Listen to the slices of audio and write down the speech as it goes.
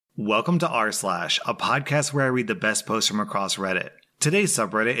Welcome to r/, a podcast where I read the best posts from across Reddit. Today's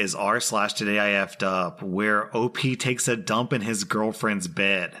subreddit is r/Today I F'd Up, where OP takes a dump in his girlfriend's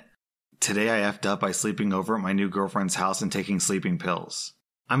bed. Today I F'd up by sleeping over at my new girlfriend's house and taking sleeping pills.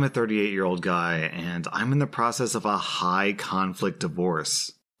 I'm a 38-year-old guy, and I'm in the process of a high-conflict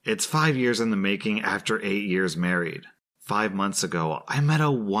divorce. It's 5 years in the making after 8 years married. 5 months ago, I met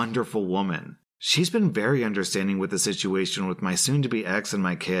a wonderful woman. She's been very understanding with the situation with my soon-to-be ex and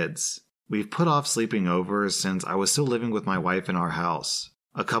my kids. We've put off sleeping over since I was still living with my wife in our house.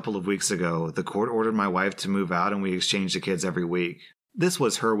 A couple of weeks ago, the court ordered my wife to move out and we exchanged the kids every week. This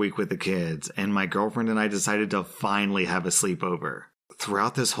was her week with the kids, and my girlfriend and I decided to finally have a sleepover.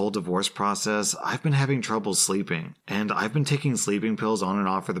 Throughout this whole divorce process, I've been having trouble sleeping, and I've been taking sleeping pills on and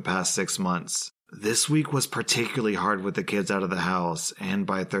off for the past 6 months. This week was particularly hard with the kids out of the house, and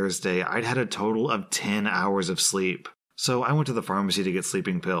by Thursday, I'd had a total of 10 hours of sleep. So I went to the pharmacy to get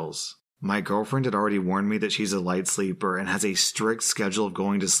sleeping pills. My girlfriend had already warned me that she's a light sleeper and has a strict schedule of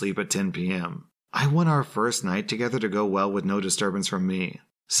going to sleep at 10 p.m. I want our first night together to go well with no disturbance from me.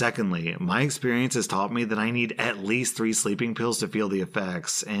 Secondly, my experience has taught me that I need at least 3 sleeping pills to feel the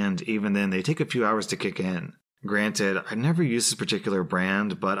effects, and even then they take a few hours to kick in. Granted, I've never used this particular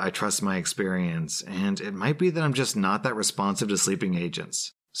brand, but I trust my experience, and it might be that I'm just not that responsive to sleeping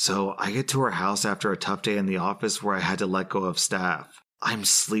agents. So I get to her house after a tough day in the office where I had to let go of staff. I'm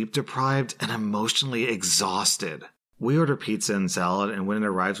sleep deprived and emotionally exhausted. We order pizza and salad, and when it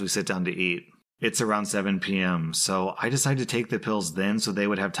arrives we sit down to eat. It's around 7 p.m., so I decide to take the pills then so they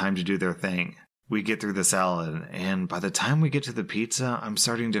would have time to do their thing. We get through the salad, and by the time we get to the pizza, I'm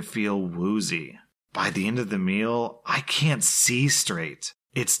starting to feel woozy. By the end of the meal, I can't see straight.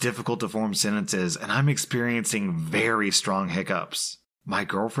 It's difficult to form sentences, and I'm experiencing very strong hiccups. My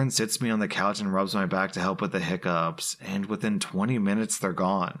girlfriend sits me on the couch and rubs my back to help with the hiccups, and within 20 minutes they're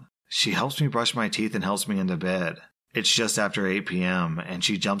gone. She helps me brush my teeth and helps me into bed. It's just after 8 p.m., and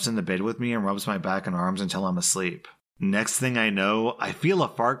she jumps into bed with me and rubs my back and arms until I'm asleep. Next thing I know, I feel a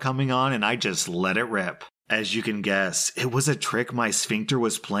fart coming on and I just let it rip. As you can guess, it was a trick my sphincter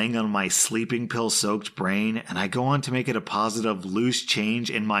was playing on my sleeping pill-soaked brain, and I go on to make it a positive loose change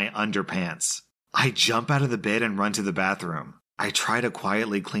in my underpants. I jump out of the bed and run to the bathroom. I try to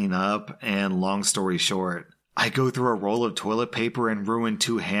quietly clean up, and long story short, I go through a roll of toilet paper and ruin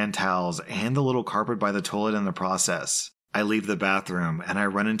 2 hand towels and the little carpet by the toilet in the process. I leave the bathroom, and I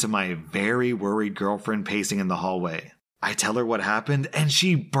run into my very worried girlfriend pacing in the hallway. I tell her what happened, and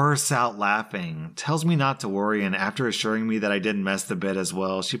she bursts out laughing, tells me not to worry, and after assuring me that I didn't mess the bed as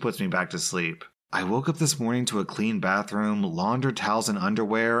well, she puts me back to sleep. I woke up this morning to a clean bathroom, laundered towels and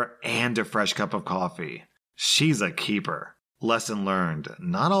underwear, and a fresh cup of coffee. She's a keeper. Lesson learned,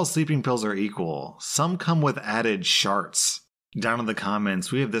 not all sleeping pills are equal. Some come with added sharts. Down in the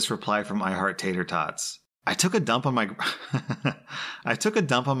comments, we have this reply from I Heart Tater Tots. I took a dump on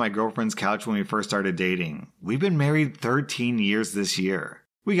my girlfriend's couch when we first started dating. We've been married 13 years this year.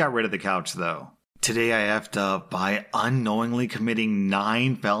 We got rid of the couch though. Today I effed up by unknowingly committing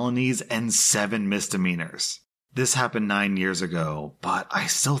 9 felonies and 7 misdemeanors. This happened 9 years ago, but I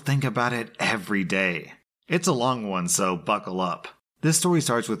still think about it every day. It's a long one, so buckle up. This story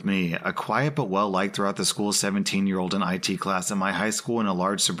starts with me, a quiet but well-liked throughout the school 17-year-old in IT class at my high school in a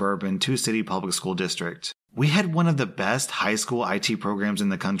large suburban 2-city public school district. We had one of the best high school IT programs in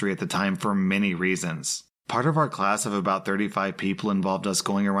the country at the time for many reasons. Part of our class of about 35 people involved us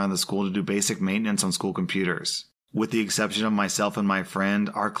going around the school to do basic maintenance on school computers. With the exception of myself and my friend,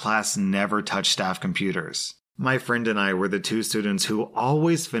 our class never touched staff computers. My friend and I were the 2 students who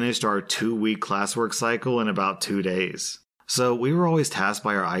always finished our 2-week classwork cycle in about 2 days. So we were always tasked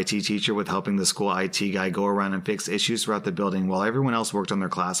by our IT teacher with helping the school IT guy go around and fix issues throughout the building while everyone else worked on their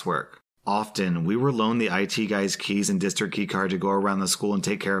classwork. Often, we were loaned the IT guy's keys and district key card to go around the school and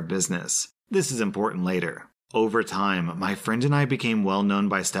take care of business. This is important later. Over time, my friend and I became well known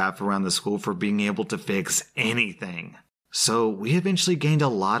by staff around the school for being able to fix anything. So we eventually gained a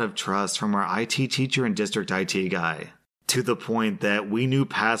lot of trust from our IT teacher and district IT guy, to the point that we knew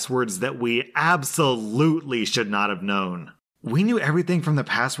passwords that we absolutely should not have known. We knew everything from the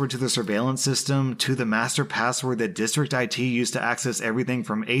password to the surveillance system to the master password that District IT used to access everything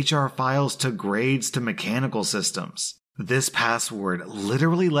from HR files to grades to mechanical systems. This password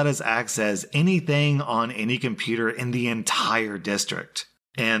literally let us access anything on any computer in the entire district.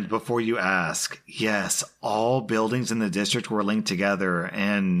 And before you ask, yes, all buildings in the district were linked together,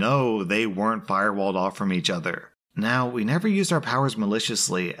 and no, they weren't firewalled off from each other. Now, we never used our powers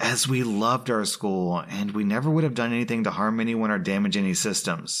maliciously, as we loved our school, and we never would have done anything to harm anyone or damage any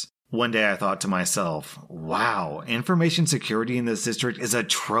systems. One day I thought to myself, wow, information security in this district is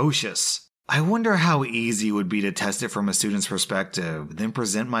atrocious. I wonder how easy it would be to test it from a student's perspective, then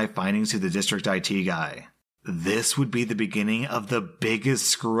present my findings to the district IT guy. This would be the beginning of the biggest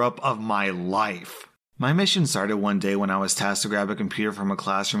screw-up of my life. My mission started one day when I was tasked to grab a computer from a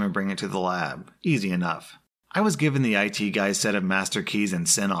classroom and bring it to the lab. Easy enough. I was given the IT guy's set of master keys and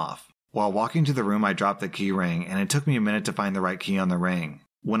sent off. While walking to the room, I dropped the key ring, and it took me a minute to find the right key on the ring.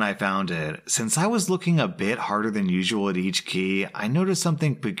 When I found it, since I was looking a bit harder than usual at each key, I noticed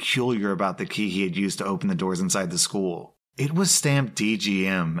something peculiar about the key he had used to open the doors inside the school. It was stamped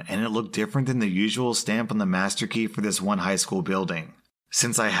DGM, and it looked different than the usual stamp on the master key for this one high school building.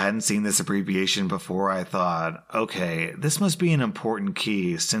 Since I hadn't seen this abbreviation before, I thought, okay, this must be an important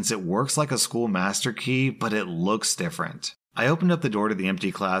key since it works like a school master key, but it looks different. I opened up the door to the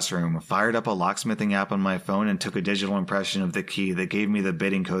empty classroom, fired up a locksmithing app on my phone, and took a digital impression of the key that gave me the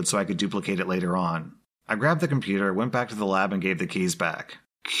bidding code so I could duplicate it later on. I grabbed the computer, went back to the lab, and gave the keys back.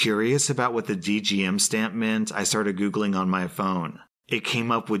 Curious about what the DGM stamp meant, I started Googling on my phone. It came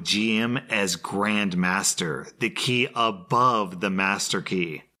up with GM as Grand Master, the key above the master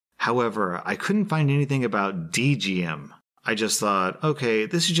key. However, I couldn't find anything about DGM. I just thought, okay,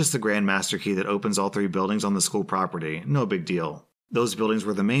 this is just the Grand Master key that opens all 3 buildings on the school property. No big deal. Those buildings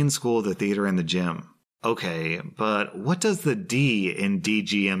were the main school, the theater, and the gym. Okay, but what does the D in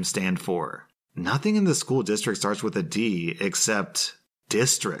DGM stand for? Nothing in the school district starts with a D except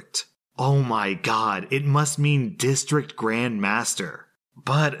district. Oh my god, it must mean District Grand Master.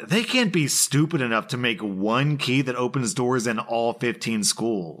 But they can't be stupid enough to make one key that opens doors in all 15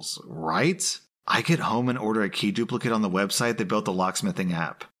 schools, right? I get home and order a key duplicate on the website that built the locksmithing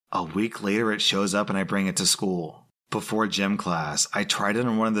app. A week later it shows up and I bring it to school. Before gym class, I tried it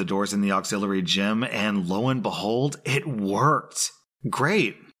on one of the doors in the auxiliary gym and lo and behold, it worked.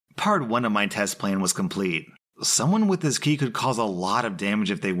 Great! Part 1 of my test plan was complete. Someone with this key could cause a lot of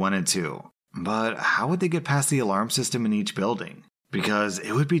damage if they wanted to. But how would they get past the alarm system in each building? Because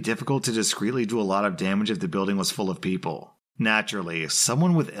it would be difficult to discreetly do a lot of damage if the building was full of people. Naturally,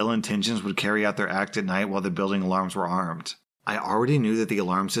 someone with ill intentions would carry out their act at night while the building alarms were armed. I already knew that the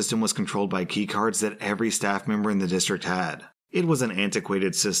alarm system was controlled by keycards that every staff member in the district had. It was an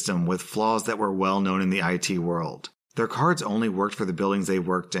antiquated system with flaws that were well known in the IT world. Their cards only worked for the buildings they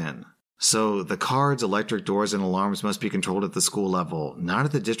worked in. So, the cards, electric doors, and alarms must be controlled at the school level, not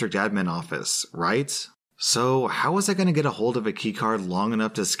at the district admin office, right? So, how was I going to get a hold of a keycard long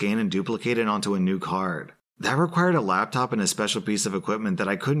enough to scan and duplicate it onto a new card? That required a laptop and a special piece of equipment that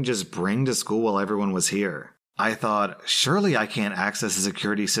I couldn't just bring to school while everyone was here. I thought, surely I can't access a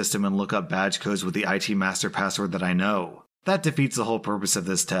security system and look up badge codes with the IT master password that I know. That defeats the whole purpose of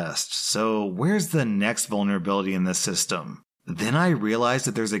this test. So where's the next vulnerability in this system? Then I realized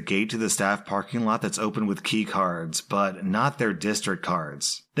that there's a gate to the staff parking lot that's open with key cards, but not their district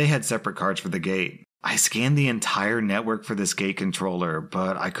cards. They had separate cards for the gate. I scanned the entire network for this gate controller,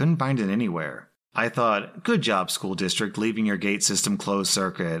 but I couldn't find it anywhere. I thought, good job, school district, leaving your gate system closed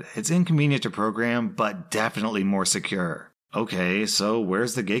circuit. It's inconvenient to program, but definitely more secure. Okay, so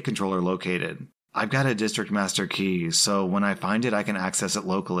where's the gate controller located? I've got a district master key, so when I find it, I can access it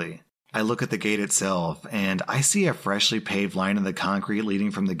locally. I look at the gate itself, and I see a freshly paved line in the concrete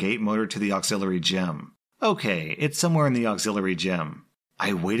leading from the gate motor to the auxiliary gym. Okay, it's somewhere in the auxiliary gym.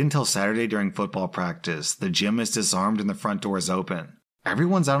 I wait until Saturday during football practice. The gym is disarmed and the front door is open.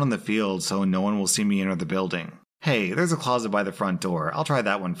 Everyone's out on the field, so no one will see me enter the building. Hey, there's a closet by the front door. I'll try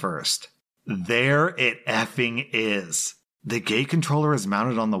that one first. There it effing is. The gate controller is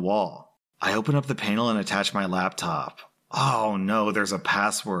mounted on the wall. I open up the panel and attach my laptop. Oh no, there's a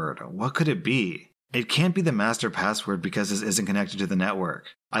password. What could it be? It can't be the master password because this isn't connected to the network.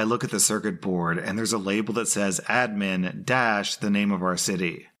 I look at the circuit board and there's a label that says admin - the name of our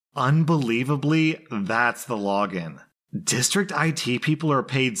city. Unbelievably, that's the login. District IT people are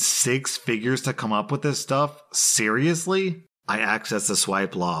paid 6 figures to come up with this stuff? Seriously? I access the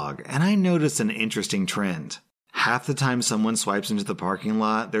swipe log, and I notice an interesting trend. Half the time someone swipes into the parking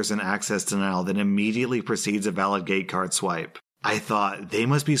lot, there's an access denial that immediately precedes a valid gate card swipe. I thought they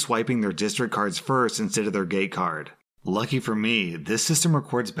must be swiping their district cards first instead of their gate card. Lucky for me, this system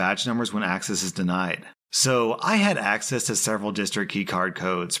records badge numbers when access is denied. So I had access to several district keycard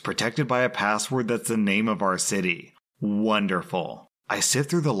codes, protected by a password that's the name of our city. Wonderful. I sift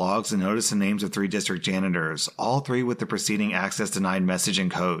through the logs and notice the names of 3 district janitors, all 3 with the preceding access denied message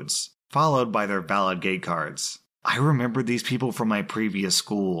and codes, followed by their valid gate cards. I remembered these people from my previous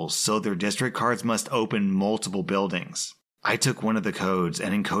school, so their district cards must open multiple buildings. I took one of the codes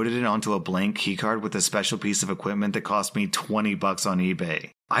and encoded it onto a blank keycard with a special piece of equipment that cost me $20 on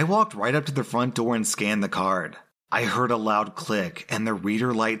eBay. I walked right up to the front door and scanned the card. I heard a loud click and the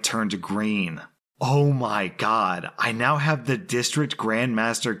reader light turned green. Oh my god, I now have the district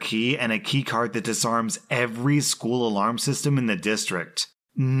grandmaster key and a key card that disarms every school alarm system in the district.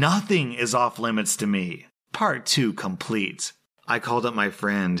 Nothing is off limits to me. Part 2 complete. I called up my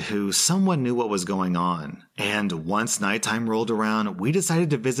friend who somewhat knew what was going on, and once nighttime rolled around, we decided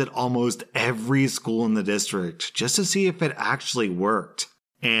to visit almost every school in the district just to see if it actually worked.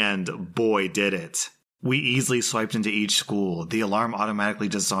 And boy did it. We easily swiped into each school, the alarm automatically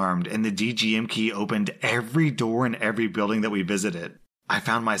disarmed, and the DGM key opened every door in every building that we visited. I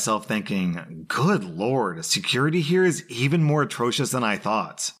found myself thinking, good lord, security here is even more atrocious than I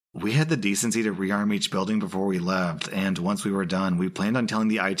thought. We had the decency to rearm each building before we left, and once we were done, we planned on telling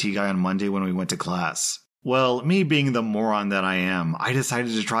the IT guy on Monday when we went to class. Well, me being the moron that I am, I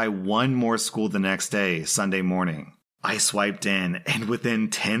decided to try one more school the next day, Sunday morning. I swiped in, and within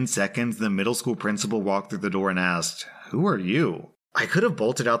 10 seconds, the middle school principal walked through the door and asked, "Who are you?" I could have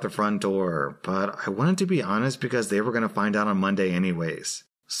bolted out the front door, but I wanted to be honest because they were going to find out on Monday anyways.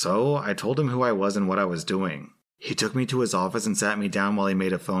 So I told him who I was and what I was doing. He took me to his office and sat me down while he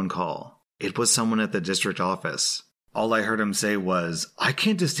made a phone call. It was someone at the district office. All I heard him say was, "I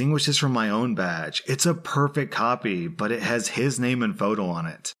can't distinguish this from my own badge. It's a perfect copy, but it has his name and photo on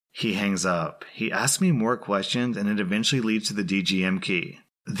it." He hangs up. He asks me more questions and it eventually leads to the DGM key.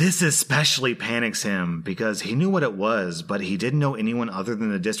 This especially panics him because he knew what it was, but he didn't know anyone other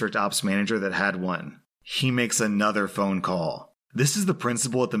than the district ops manager that had one. He makes another phone call. "This is the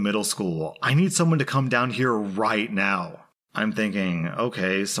principal at the middle school. I need someone to come down here right now." I'm thinking,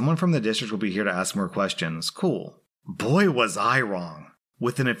 okay, someone from the district will be here to ask more questions. Cool. Boy, was I wrong.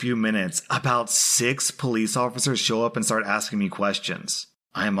 Within a few minutes, about 6 police officers show up and start asking me questions.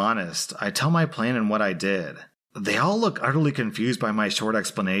 I'm honest. I tell my plan and what I did. They all look utterly confused by my short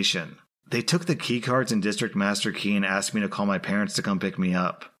explanation. They took the key cards and district master key and asked me to call my parents to come pick me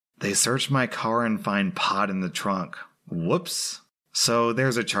up. They searched my car and find pot in the trunk. Whoops. So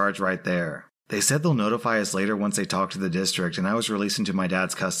there's a charge right there. They said they'll notify us later once they talk to the district, and I was released into my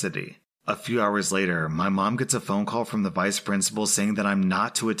dad's custody. A few hours later, my mom gets a phone call from the vice principal saying that I'm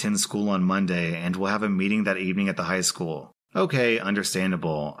not to attend school on Monday and we'll have a meeting that evening at the high school. Okay,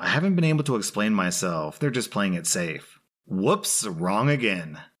 understandable. I haven't been able to explain myself. They're just playing it safe. Whoops, wrong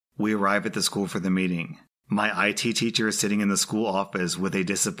again. We arrive at the school for the meeting. My IT teacher is sitting in the school office with a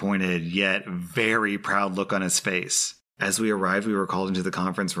disappointed yet very proud look on his face. As we arrived, we were called into the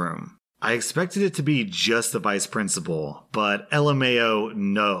conference room. I expected it to be just the vice principal, but LMAO,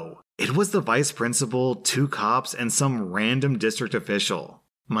 no. It was the vice principal, 2 cops, and some random district official.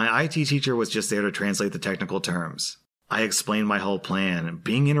 My IT teacher was just there to translate the technical terms. I explained my whole plan,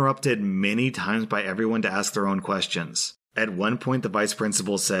 being interrupted many times by everyone to ask their own questions. At one point, the vice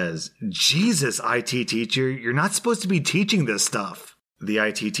principal says, "Jesus, IT teacher, you're not supposed to be teaching this stuff." The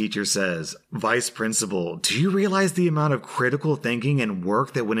IT teacher says, "Vice principal, do you realize the amount of critical thinking and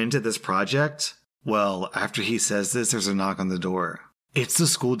work that went into this project?" Well, after he says this, there's a knock on the door. It's the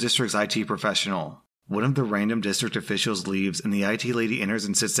school district's IT professional. One of the random district officials leaves and the IT lady enters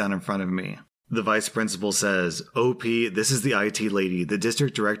and sits down in front of me. The vice principal says, "OP, this is the IT lady, the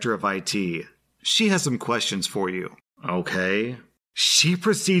district director of IT. She has some questions for you." Okay. She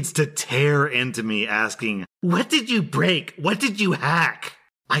proceeds to tear into me asking, "What did you break? What did you hack?"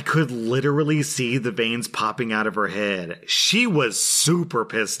 I could literally see the veins popping out of her head. She was super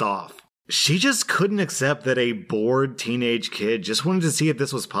pissed off. She just couldn't accept that a bored teenage kid just wanted to see if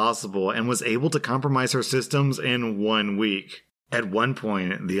this was possible and was able to compromise her systems in 1 week. At one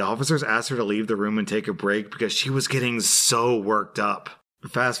point, the officers asked her to leave the room and take a break because she was getting so worked up.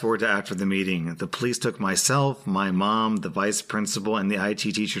 Fast forward to after the meeting. The police took myself, my mom, the vice principal, and the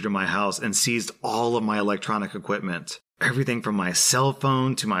IT teacher to my house and seized all of my electronic equipment. Everything from my cell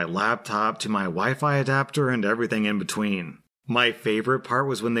phone to my laptop to my Wi-Fi adapter and everything in between. My favorite part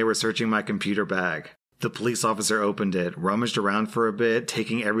was when they were searching my computer bag. The police officer opened it, rummaged around for a bit,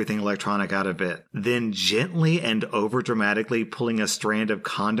 taking everything electronic out of it, then gently and overdramatically pulling a strand of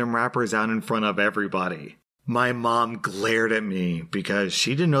condom wrappers out in front of everybody. My mom glared at me because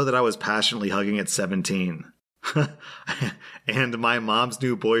she didn't know that I was passionately hugging at 17. And my mom's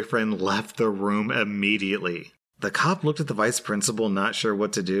new boyfriend left the room immediately. The cop looked at the vice principal, not sure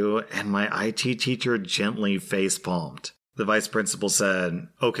what to do, and my IT teacher gently facepalmed. The vice principal said,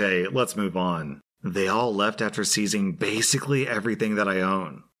 "Okay, let's move on." They all left after seizing basically everything that I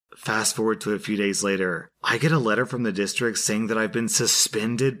own. Fast forward to a few days later, I get a letter from the district saying that I've been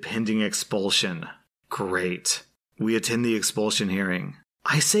suspended pending expulsion. Great. We attend the expulsion hearing.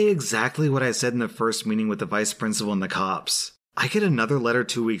 I say exactly what I said in the first meeting with the vice principal and the cops. I get another letter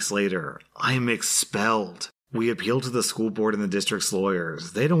 2 weeks later. I'm expelled. We appealed to the school board and the district's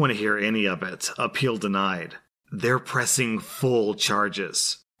lawyers. They don't want to hear any of it. Appeal denied. They're pressing full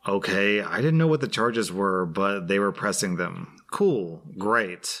charges. Okay, I didn't know what the charges were, but they were pressing them. Cool,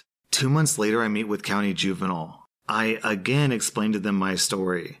 great. 2 months later, I meet with county juvenile. I again explain to them my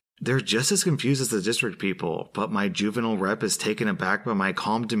story. They're just as confused as the district people, but my juvenile rep is taken aback by my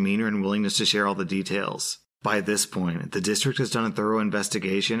calm demeanor and willingness to share all the details. By this point, the district has done a thorough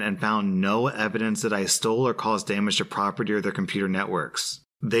investigation and found no evidence that I stole or caused damage to property or their computer networks.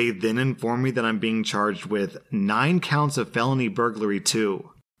 They then inform me that I'm being charged with 9 counts of felony burglary too,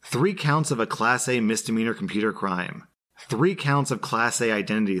 3 counts of a Class A misdemeanor computer crime, 3 counts of Class A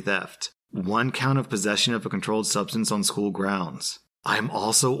identity theft, 1 count of possession of a controlled substance on school grounds. I'm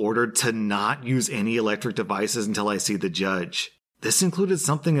also ordered to not use any electric devices until I see the judge. This included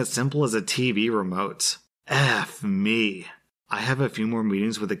something as simple as a TV remote. F me. I have a few more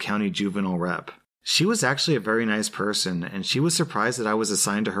meetings with the county juvenile rep. She was actually a very nice person, and she was surprised that I was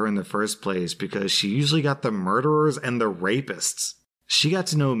assigned to her in the first place because she usually got the murderers and the rapists. She got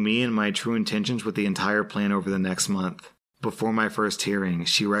to know me and my true intentions with the entire plan over the next month. Before my first hearing,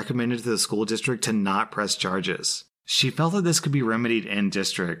 she recommended to the school district to not press charges. She felt that this could be remedied in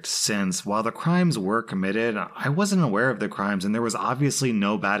district, since while the crimes were committed, I wasn't aware of the crimes and there was obviously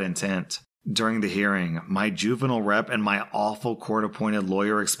no bad intent. During the hearing, my juvenile rep and my awful court-appointed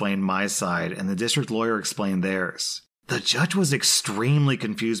lawyer explained my side, and the district lawyer explained theirs. The judge was extremely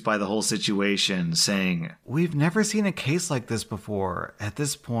confused by the whole situation, saying, "We've never seen a case like this before. At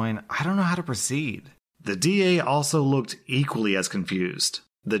this point, I don't know how to proceed." The DA also looked equally as confused.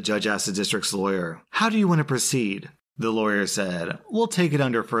 The judge asked the district's lawyer, "How do you want to proceed?" The lawyer said, "We'll take it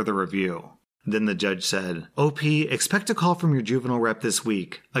under further review." Then the judge said, "OP, expect a call from your juvenile rep this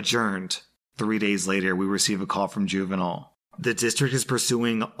week. Adjourned." 3 days later, we receive a call from juvenile. The district is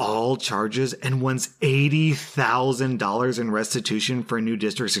pursuing all charges and wants $80,000 in restitution for a new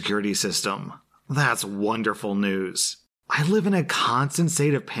district security system. That's wonderful news. I live in a constant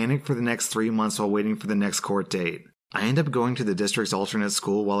state of panic for the next 3 months while waiting for the next court date. I end up going to the district's alternate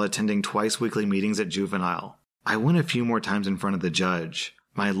school while attending twice weekly meetings at juvenile. I went a few more times in front of the judge.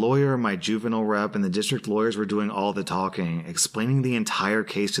 My lawyer, my juvenile rep, and the district lawyers were doing all the talking, explaining the entire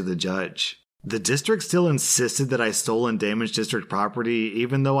case to the judge. The district still insisted that I stole and damaged district property,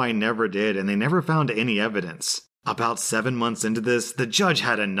 even though I never did, and they never found any evidence. About 7 months into this, the judge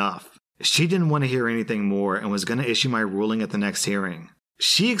had enough. She didn't want to hear anything more and was going to issue my ruling at the next hearing.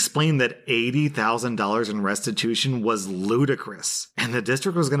 She explained that $80,000 in restitution was ludicrous, and the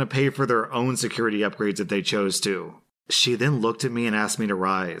district was going to pay for their own security upgrades if they chose to. She then looked at me and asked me to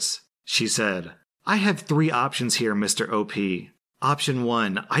rise. She said, "I have 3 options here, Mr. OP. Option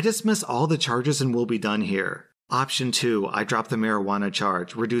 1, I dismiss all the charges and we'll be done here. Option 2, I drop the marijuana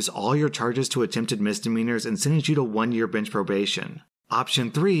charge, reduce all your charges to attempted misdemeanors, and sentence you to 1 year bench probation.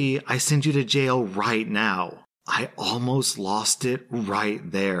 Option 3, I send you to jail right now." I almost lost it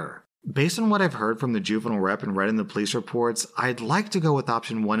right there. Based on what I've heard from the juvenile rep and read in the police reports, I'd like to go with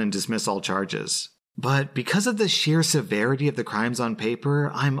option 1 and dismiss all charges. But because of the sheer severity of the crimes on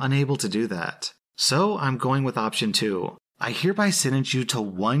paper, I'm unable to do that. So I'm going with option 2. I hereby sentence you to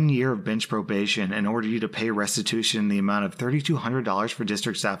 1 year of bench probation and order you to pay restitution in the amount of $3,200 for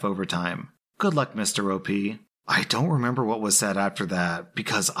district staff overtime. Good luck, Mr. OP. I don't remember what was said after that,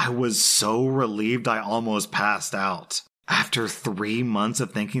 because I was so relieved I almost passed out. After 3 months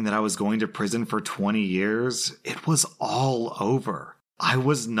of thinking that I was going to prison for 20 years, it was all over. I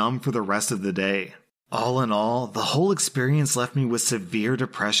was numb for the rest of the day. All in all, the whole experience left me with severe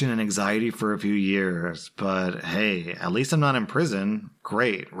depression and anxiety for a few years, but hey, at least I'm not in prison.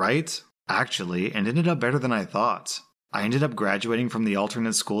 Great, right? Actually, it ended up better than I thought. I ended up graduating from the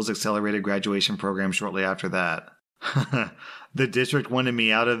alternate school's accelerated graduation program shortly after that. The district wanted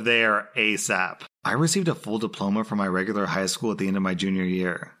me out of there ASAP. I received a full diploma from my regular high school at the end of my junior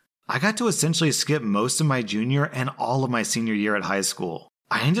year. I got to essentially skip most of my junior and all of my senior year at high school.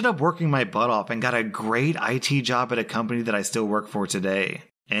 I ended up working my butt off and got a great IT job at a company that I still work for today.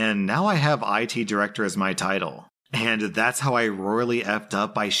 And now I have IT director as my title. And that's how I royally effed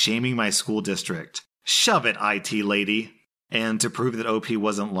up by shaming my school district. Shove it, IT lady. And to prove that OP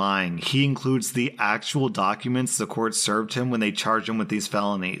wasn't lying, he includes the actual documents the court served him when they charged him with these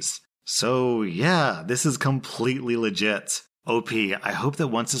felonies. So yeah, this is completely legit. OP, I hope that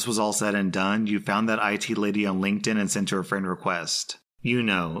once this was all said and done, you found that IT lady on LinkedIn and sent her a friend request. You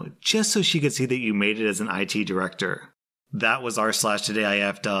know, just so she could see that you made it as an IT director. That was r/today I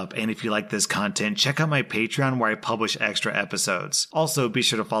effed up, and if you like this content, check out my Patreon where I publish extra episodes. Also, be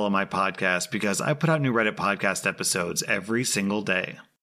sure to follow my podcast because I put out new Reddit podcast episodes every single day.